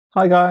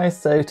Hi guys,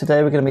 so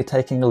today we're going to be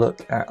taking a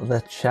look at the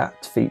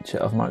chat feature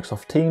of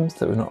Microsoft Teams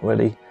that we've not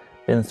really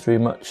been through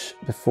much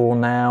before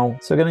now.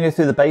 So we're going to go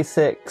through the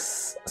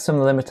basics, some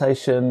of the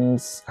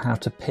limitations, how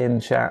to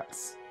pin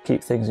chats,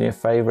 keep things in your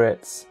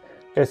favourites,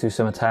 go through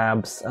some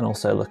tabs and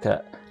also look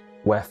at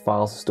where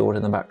files are stored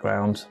in the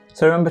background.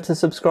 So remember to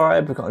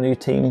subscribe, we've got a new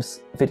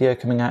Teams video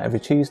coming out every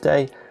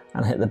Tuesday,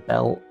 and hit the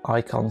bell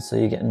icon so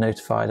you get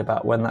notified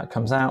about when that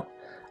comes out.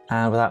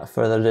 And without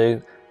further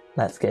ado,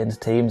 let's get into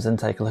Teams and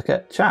take a look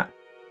at chat.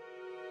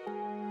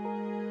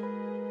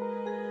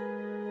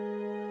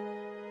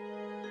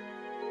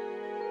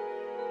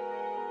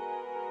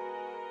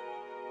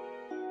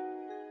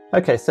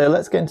 Okay, so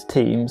let's get into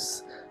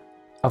Teams.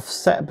 I've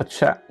set up a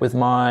chat with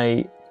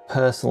my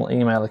personal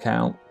email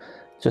account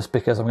just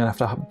because I'm going to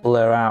have to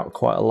blur out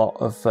quite a lot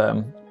of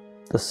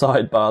the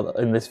sidebar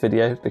in this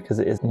video because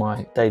it is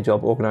my day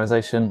job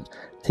organisation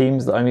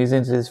Teams that I'm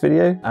using to do this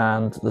video,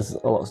 and there's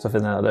a lot of stuff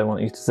in there I don't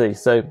want you to see,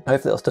 so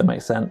hopefully it'll still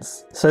make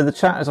sense. So the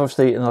chat is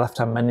obviously in the left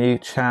hand menu,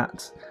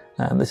 chat,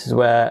 and this is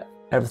where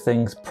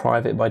everything's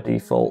private by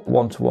default,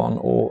 one-to-one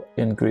or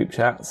in group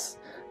chats,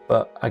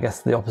 but I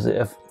guess the opposite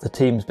of the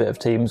Teams bit of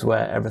Teams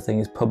where everything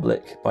is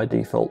public by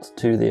default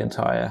to the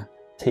entire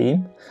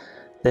team.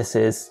 This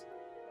is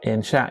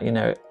in chat, you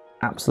know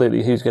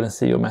absolutely who's going to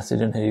see your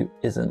message and who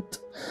isn't.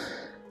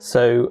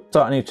 So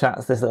start a new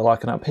chat, this little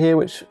icon up here,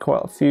 which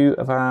quite a few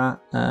of our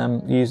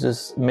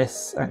users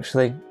miss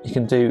actually. You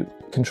can do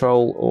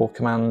Control or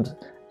Command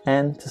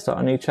N to start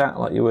a new chat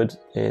like you would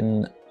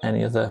in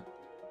any other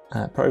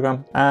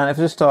program. And if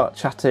you just start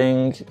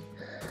chatting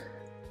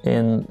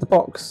in the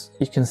box,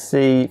 you can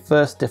see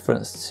first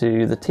difference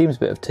to the Teams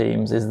bit of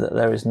Teams is that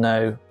there is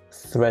no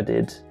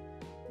threaded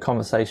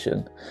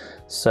conversation.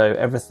 So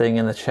everything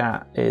in the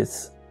chat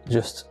is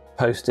just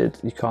posted.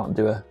 You can't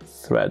do a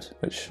thread,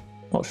 which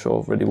not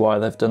sure really why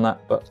they've done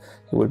that, but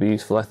it would be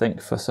useful I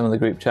think for some of the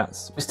group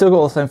chats. We've still got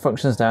all the same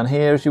functions down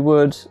here as you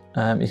would.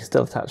 You can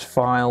still attach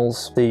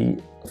files.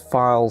 The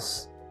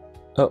files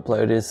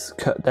upload is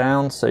cut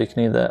down, so you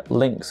can either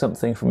link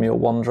something from your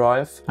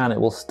OneDrive and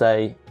it will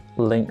stay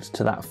linked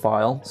to that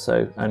file,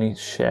 so only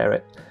share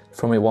it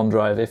from your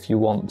OneDrive if you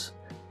want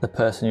the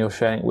person you're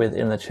sharing it with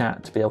in the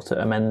chat to be able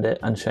to amend it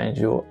and change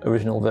your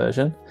original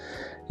version.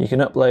 You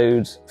can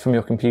upload from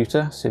your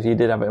computer, so if you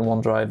did have it in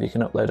OneDrive you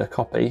can upload a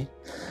copy.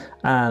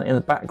 And in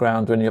the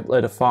background when you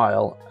upload a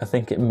file, I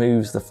think it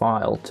moves the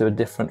file to a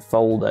different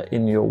folder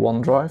in your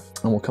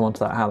OneDrive, and we'll come on to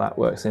that, how that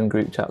works in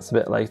group chats a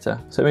bit later.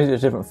 So it moves it to a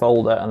different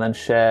folder and then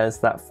shares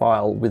that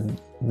file with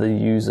the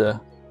user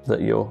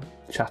that you're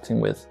chatting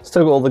with.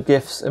 Still got all the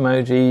GIFs,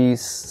 emojis,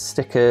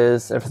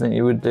 stickers, everything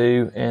you would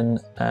do in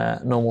a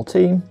normal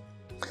team.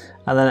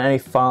 And then any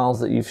files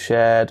that you've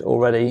shared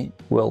already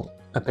will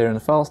appear in the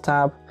Files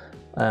tab,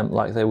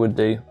 like they would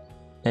do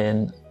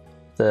in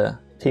the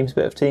Teams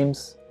bit of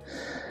Teams.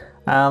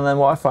 And then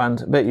what I find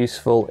a bit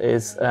useful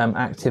is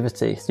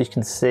activity. So you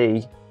can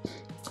see,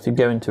 if you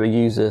go into a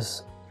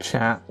user's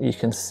chat, you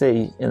can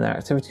see in their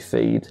activity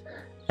feed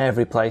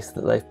every place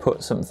that they've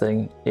put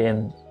something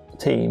in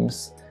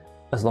Teams,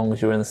 as long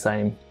as you're in the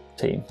same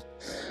team.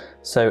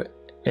 So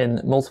in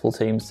multiple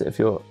teams, if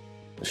you're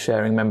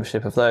sharing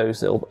membership of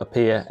those, it'll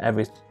appear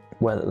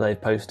everywhere that they've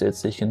posted,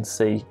 so you can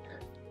see,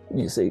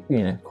 you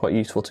know, quite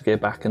useful to go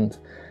back, and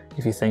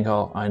if you think,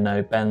 oh, I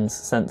know Ben's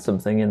sent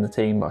something in the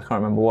team, but I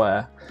can't remember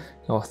where,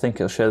 I think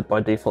it'll show by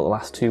default the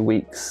last 2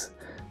 weeks,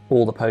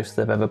 all the posts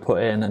they've ever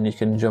put in, and you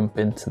can jump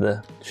into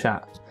the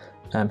chat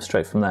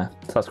straight from there.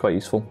 So that's quite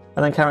useful.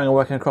 And then carrying on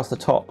working across the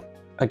top,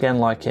 again,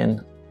 like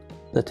in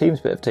the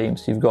Teams bit of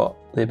Teams, you've got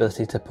the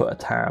ability to put a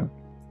tab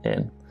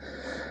in.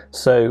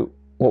 So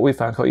what we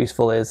found quite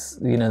useful is,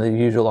 you know, the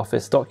usual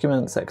Office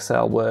documents,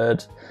 Excel,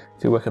 Word.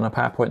 If you're working on a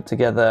PowerPoint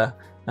together,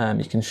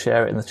 you can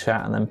share it in the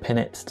chat and then pin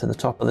it to the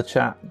top of the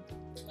chat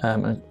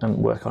and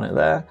work on it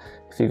there.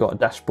 If you've got a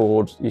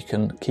dashboard, you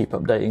can keep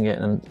updating it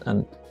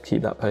and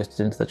keep that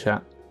posted into the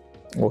chat,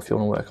 or if you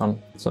want to work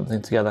on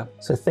something together.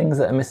 So things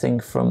that are missing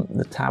from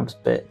the tabs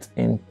bit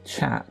in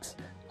chat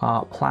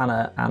are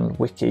Planner and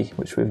Wiki,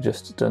 which we've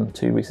just done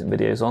 2 recent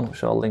videos on,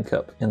 which I'll link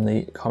up in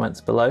the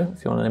comments below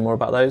if you want to know more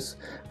about those.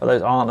 But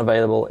those aren't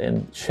available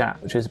in chat,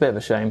 which is a bit of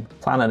a shame.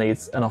 Planner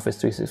needs an Office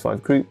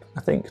 365 group,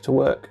 I think, to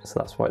work, so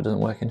that's why it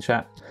doesn't work in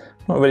chat.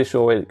 I'm not really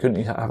sure why couldn't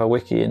you have a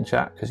wiki in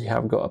chat, because you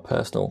have got a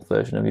personal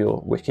version of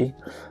your wiki,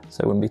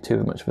 so it wouldn't be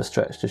too much of a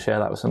stretch to share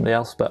that with somebody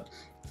else, but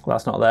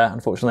that's not there,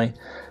 unfortunately.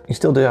 You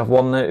still do have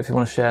OneNote if you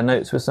want to share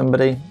notes with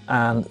somebody,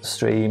 and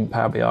Stream,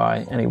 Power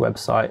BI, any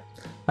website.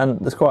 And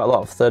there's quite a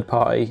lot of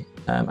third-party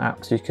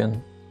apps you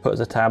can put as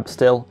a tab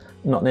still,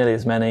 not nearly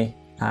as many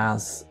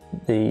as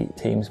the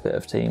Teams bit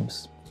of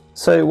Teams.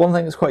 So one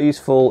thing that's quite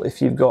useful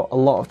if you've got a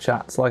lot of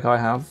chats like I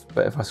have,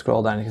 but if I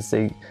scroll down you can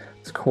see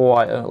there's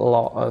quite a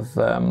lot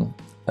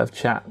of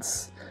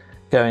chats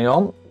going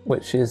on,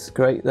 which is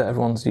great that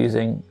everyone's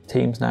using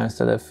Teams now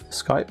instead of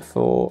Skype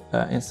for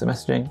instant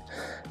messaging.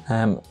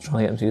 Trying to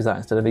get them to use that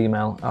instead of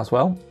email as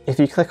well. If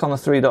you click on the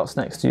 3 dots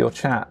next to your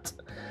chat,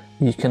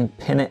 You can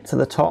pin it to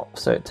the top,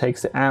 so it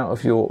takes it out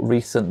of your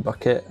recent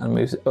bucket and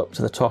moves it up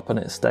to the top and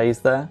it stays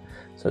there.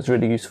 So it's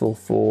really useful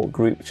for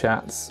group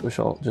chats, which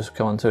I'll just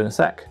come on to in a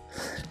sec.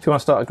 If you want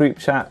to start a group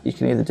chat, you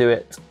can either do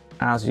it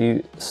as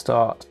you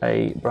start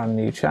a brand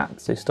new chat,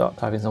 so you start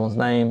typing someone's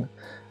name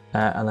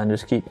and then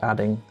just keep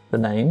adding the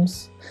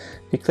names.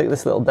 If you click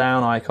this little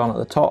down icon at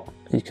the top,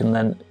 you can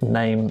then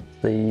name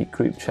the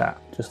group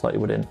chat just like you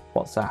would in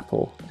WhatsApp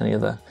or any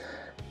other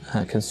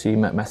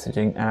consumer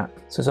messaging app.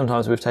 So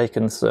sometimes we've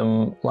taken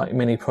some like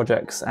mini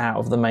projects out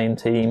of the main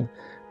team,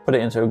 put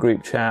it into a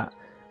group chat,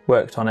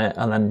 worked on it,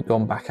 and then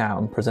gone back out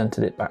and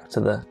presented it back to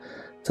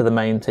the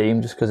main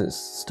team, just because it's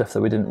stuff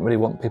that we didn't really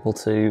want people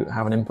to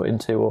have an input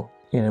into, or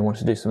want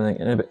to do something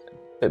in a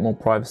bit more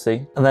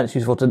privacy. And then it's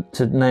useful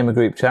to name a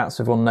group chat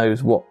so everyone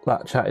knows what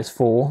that chat is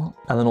for,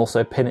 and then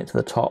also pin it to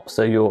the top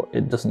so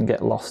it doesn't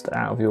get lost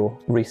out of your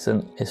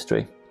recent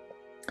history.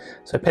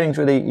 So pinning's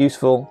really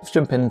useful. Let's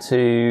jump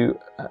into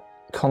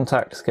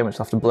contacts again, which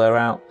I'll have to blur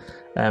out.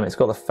 It's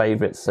got the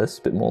favourites, so it's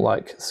a bit more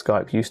like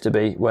Skype used to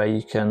be, where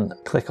you can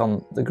click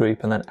on the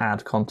group and then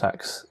add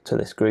contacts to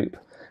this group.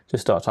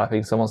 Just start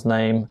typing someone's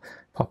name,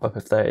 pop up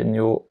if they're in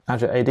your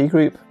Azure AD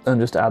group,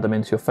 and just add them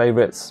into your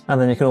favourites. And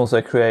then you can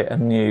also create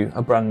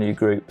a brand new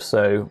group.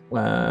 So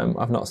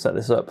I've not set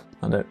this up.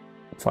 I don't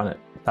find it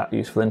that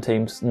useful in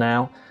Teams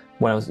now.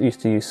 When I used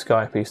to use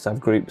Skype, I used to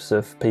have groups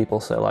of people,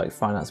 so like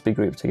finance would be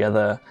grouped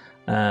together,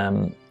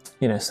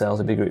 sales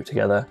would be grouped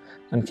together,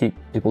 and keep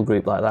people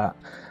grouped like that.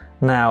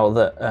 Now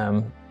that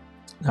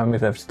I've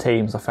moved over to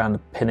Teams, I found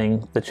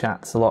pinning the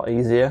chats a lot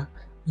easier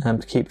to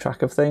keep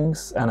track of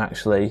things, and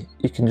actually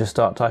you can just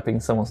start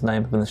typing someone's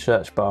name up in the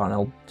search bar and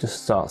it'll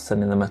just start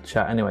sending them a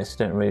chat anyway, so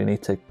you don't really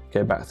need to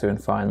go back through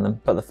and find them.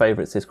 But the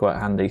favourites is quite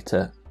handy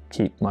to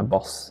keep my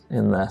boss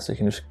in there, so you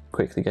can just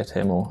quickly get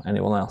him or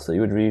anyone else that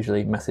you would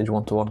usually message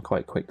one-to-one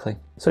quite quickly.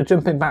 So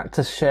jumping back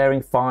to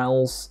sharing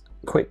files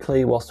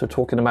quickly whilst we're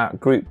talking about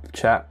group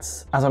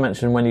chats, as I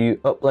mentioned, when you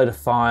upload a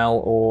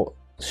file or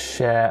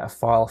share a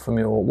file from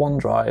your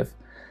OneDrive,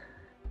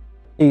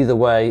 either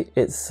way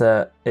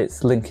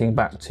it's linking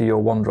back to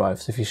your OneDrive.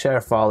 So if you share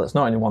a file that's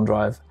not in your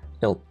OneDrive,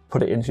 it'll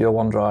put it into your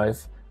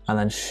OneDrive and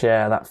then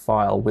share that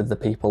file with the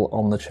people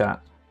on the chat.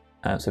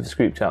 So if it's a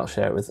group chat, I'll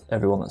share it with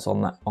everyone that's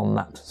on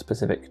that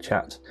specific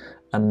chat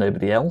and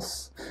nobody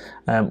else.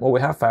 What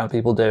we have found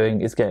people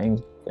doing is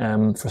getting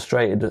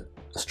frustrated,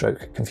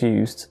 stroke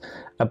confused,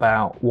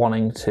 about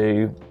wanting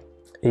to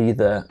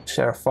either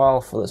share a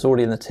file that's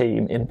already in the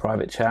team in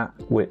private chat,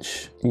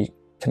 which you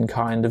can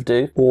kind of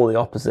do, or the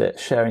opposite,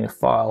 sharing a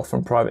file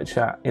from private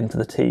chat into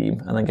the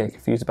team and then getting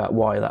confused about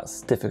why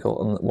that's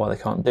difficult and why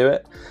they can't do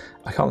it.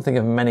 I can't think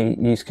of many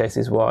use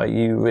cases why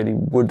you really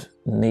would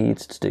need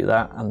to do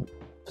that, and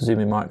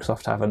presumably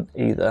Microsoft haven't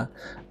either,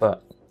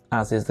 but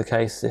as is the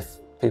case, if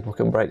people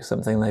can break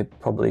something, they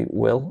probably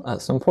will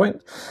at some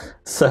point.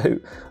 So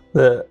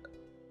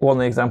one of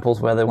the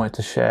examples where they wanted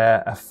to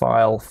share a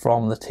file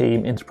from the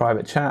team into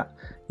private chat,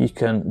 you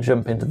can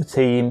jump into the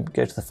team,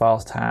 go to the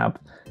Files tab,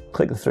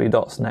 click the three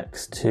dots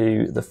next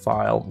to the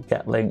file,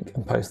 get link,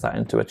 and post that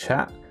into a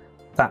chat.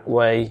 That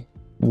way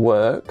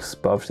works,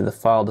 but obviously the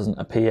file doesn't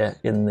appear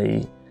in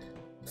the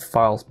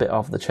files bit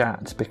of the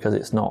chat because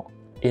it's not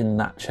in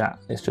that chat,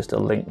 it's just a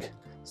link,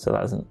 so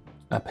that doesn't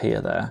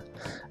appear there.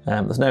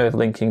 There's no way of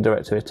linking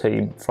direct to a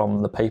team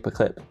from the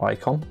paperclip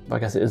icon. I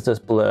guess it does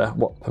blur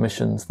what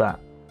permissions that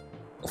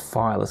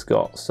file has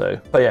got.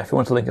 But yeah, if you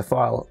want to link a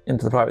file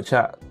into the private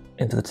chat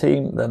into the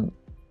team, then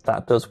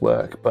that does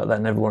work, but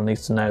then everyone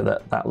needs to know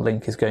that that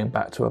link is going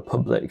back to a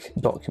public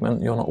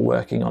document. You're not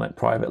working on it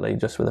privately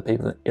just with the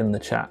people in the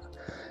chat.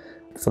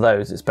 For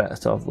those, it's better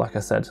to, like I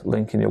said,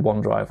 link in your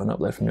OneDrive and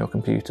upload from your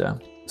computer.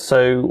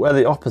 So where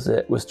the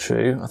opposite was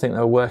true, I think they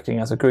were working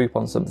as a group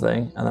on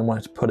something and then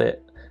wanted to put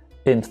it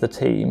into the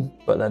team,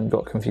 but then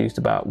got confused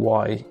about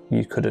why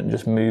you couldn't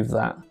just move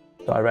that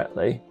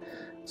directly.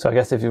 So I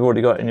guess if you've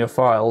already got it in your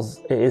files,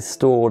 it is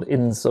stored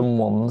in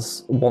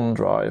someone's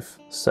OneDrive.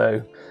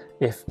 So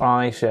if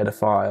I shared a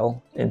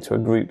file into a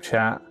group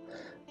chat,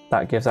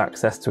 that gives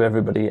access to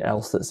everybody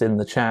else that's in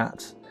the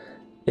chat.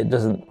 It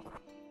doesn't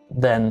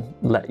then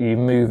let you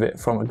move it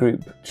from a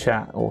group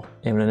chat or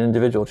even an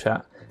individual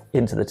chat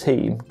into the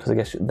team, because I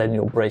guess then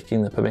you're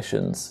breaking the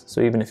permissions.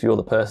 So even if you're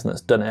the person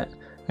that's done it,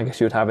 I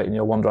guess you would have it in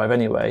your OneDrive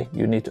anyway.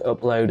 You need to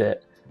upload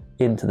it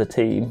into the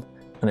team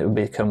and it would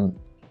become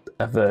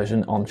a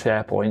version on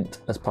SharePoint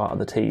as part of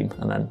the team,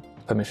 and then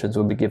permissions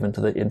would be given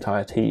to the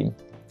entire team.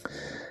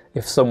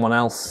 If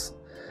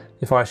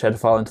I shared a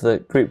file into the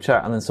group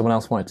chat and then someone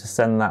else wanted to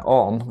send that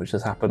on, which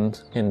has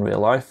happened in real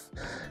life,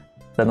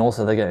 then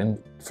also they're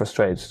getting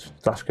frustrated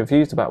 /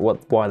 confused about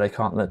why they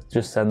can't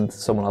just send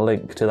someone a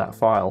link to that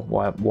file,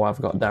 why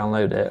I've got to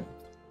download it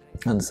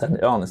and send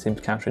it on. It seems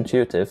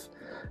counterintuitive.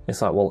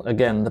 It's like, well,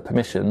 again, the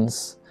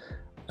permissions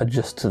are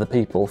just to the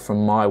people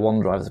from my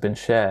OneDrive that's been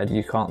shared.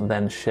 You can't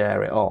then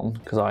share it on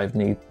because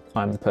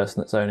I'm the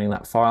person that's owning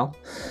that file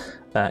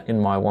in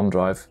my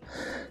OneDrive.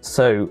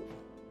 So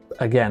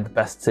again,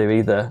 best to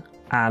either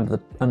add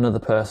another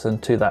person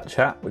to that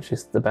chat, which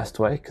is the best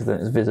way, because then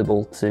it's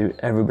visible to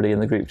everybody in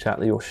the group chat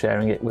that you're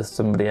sharing it with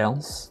somebody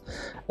else.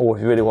 Or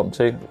if you really want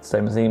to,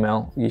 same as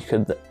email, you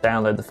could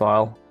download the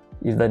file,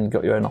 you've then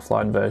got your own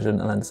offline version,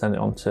 and then send it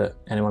on to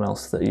anyone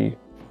else that you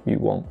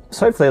want.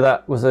 So hopefully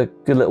that was a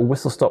good little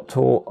whistle-stop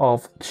tour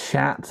of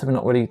chat. We've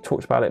not really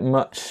talked about it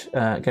much,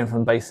 going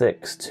from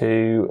basics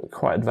to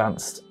quite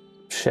advanced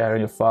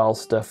sharing of file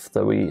stuff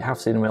that we have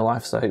seen in real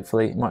life, so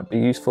hopefully it might be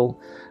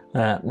useful.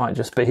 Might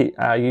just be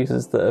our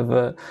users that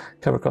have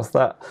come across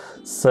that.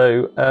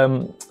 So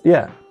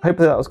yeah,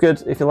 hopefully that was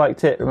good. If you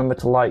liked it, remember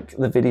to like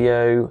the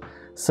video,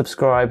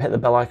 subscribe, hit the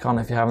bell icon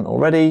if you haven't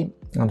already,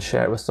 and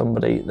share it with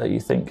somebody that you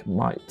think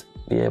might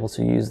be able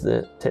to use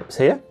the tips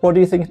here. What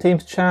do you think of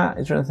Teams Chat?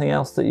 Is there anything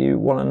else that you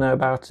want to know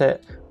about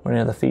it, or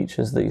any other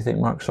features that you think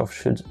Microsoft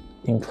should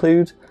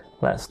include?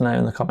 Let us know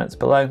in the comments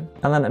below.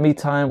 And then at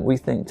MeeTime, we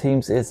think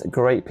Teams is a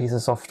great piece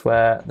of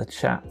software. The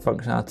chat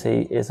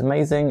functionality is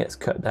amazing. It's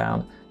cut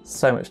down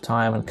so much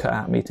time and cut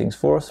out meetings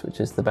for us, which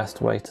is the best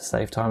way to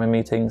save time in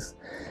meetings.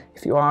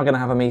 If you are going to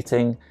have a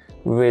meeting,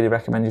 we really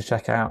recommend you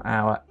check out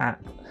our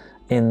app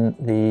in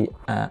the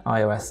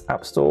iOS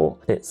App Store.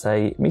 It's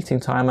a meeting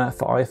timer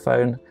for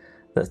iPhone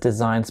that's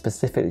designed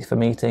specifically for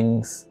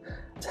meetings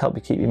to help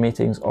you keep your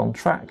meetings on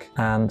track,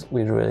 and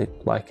we'd really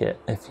like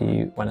it if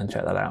you went and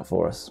checked that out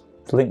for us.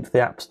 Link to the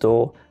App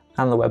Store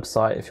and the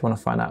website if you want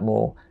to find out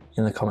more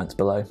in the comments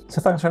below.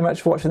 So thanks very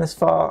much for watching this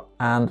far,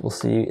 and we'll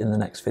see you in the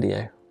next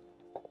video.